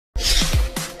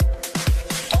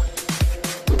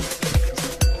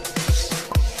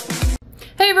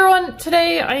everyone,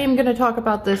 today I am going to talk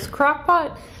about this crock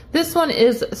pot. This one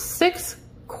is 6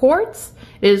 quarts.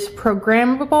 It is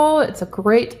programmable. It's a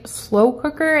great slow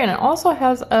cooker, and it also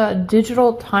has a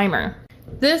digital timer.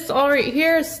 This all right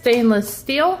here is stainless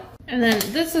steel, and then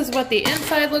this is what the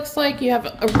inside looks like. You have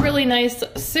a really nice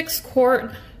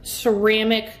 6-quart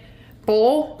ceramic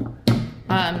bowl,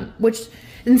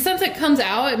 and since it comes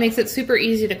out, it makes it super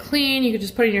easy to clean. You could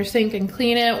just put it in your sink and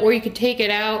clean it, or you could take it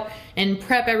out and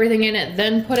prep everything in it,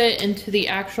 then put it into the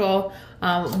actual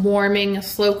warming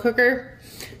slow cooker.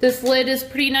 This lid is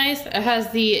pretty nice. It has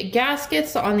the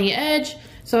gaskets on the edge,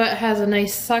 so it has a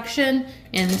nice suction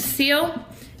and seal.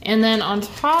 And then on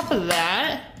top of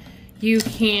that, you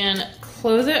can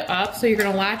close it up. So you're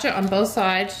gonna latch it on both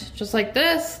sides, just like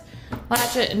this.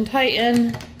 Latch it and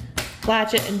tighten,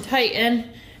 latch it and tighten.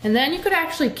 And then you could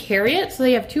actually carry it. So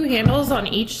they have 2 handles on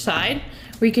each side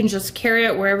where you can just carry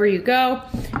it wherever you go.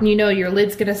 And you know your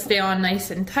lid's gonna stay on nice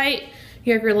and tight.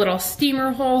 You have your little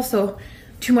steamer hole so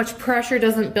too much pressure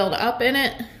doesn't build up in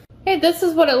it. Okay, this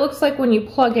is what it looks like when you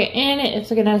plug it in.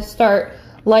 It's gonna start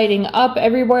lighting up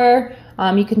everywhere.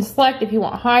 You can select if you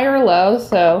want high or low.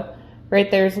 So right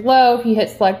there's low. If you hit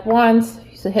select once,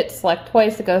 if you hit select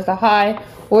twice, it goes to high.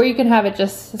 Or you can have it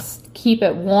just keep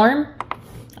it warm.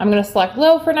 I'm gonna select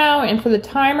low for now, and for the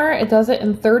timer, it does it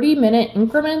in 30-minute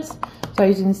increments. So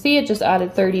as you can see, it just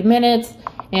added 30 minutes,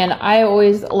 and I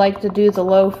always like to do the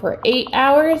low for 8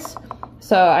 hours.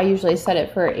 So I usually set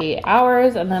it for 8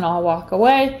 hours, and then I'll walk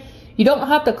away. You don't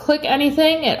have to click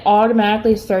anything, it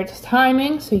automatically starts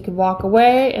timing, so you can walk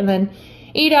away, and then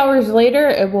 8 hours later,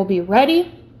 it will be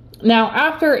ready. Now,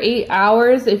 after 8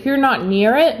 hours, if you're not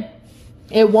near it,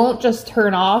 it won't just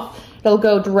turn off. It'll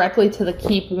go directly to the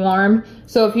keep warm.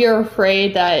 So if you're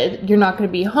afraid that you're not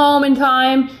gonna be home in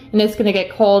time and it's gonna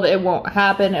get cold, it won't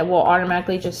happen. It will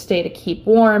automatically just stay to keep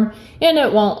warm, and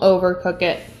it won't overcook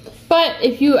it. But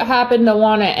if you happen to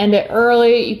wanna end it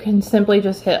early, you can simply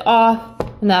just hit off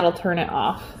and that'll turn it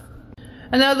off.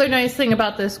 Another nice thing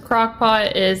about this crock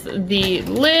pot is the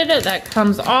lid that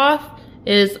comes off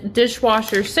is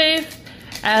dishwasher safe,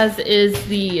 as is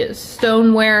the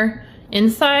stoneware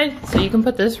inside, so you can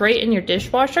put this right in your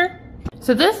dishwasher.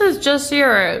 So this is just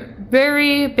your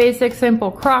very basic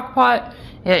simple crock pot.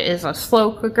 It is a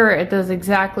slow cooker. It does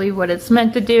exactly what it's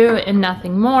meant to do and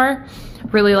nothing more.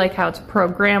 Really like how it's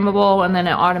programmable, and then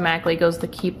it automatically goes to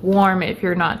keep warm if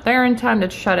you're not there in time to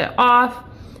shut it off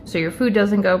so your food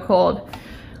doesn't go cold.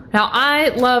 Now I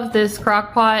love this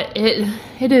crock pot.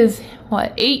 It is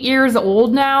what, 8 years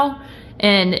old now,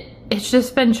 and it's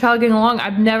just been chugging along.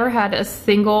 I've never had a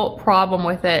single problem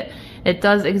with it. It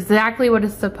does exactly what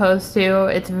it's supposed to.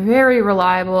 It's very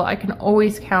reliable. I can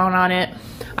always count on it.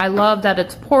 I love that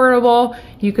it's portable.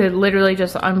 You could literally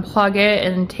just unplug it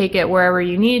and take it wherever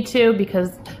you need to,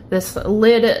 because this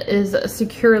lid is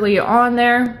securely on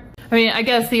there. I mean, I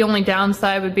guess the only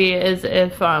downside would be is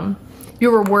if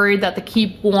you were worried that the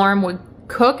keep warm would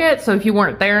cook it. So if you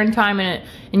weren't there in time and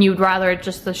you'd rather it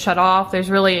just to shut off, there's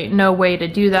really no way to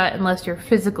do that unless you're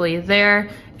physically there,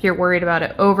 if you're worried about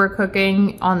it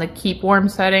overcooking on the keep warm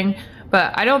setting.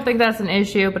 But I don't think that's an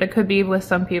issue, but it could be with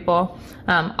some people.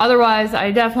 Otherwise,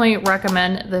 I definitely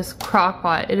recommend this crock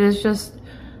pot. It is just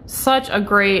such a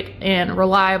great and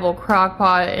reliable crock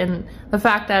pot, and the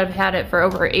fact that I've had it for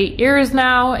over 8 years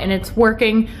now and it's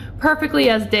working perfectly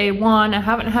as day one, I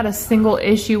haven't had a single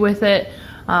issue with it.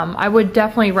 I would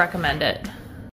definitely recommend it.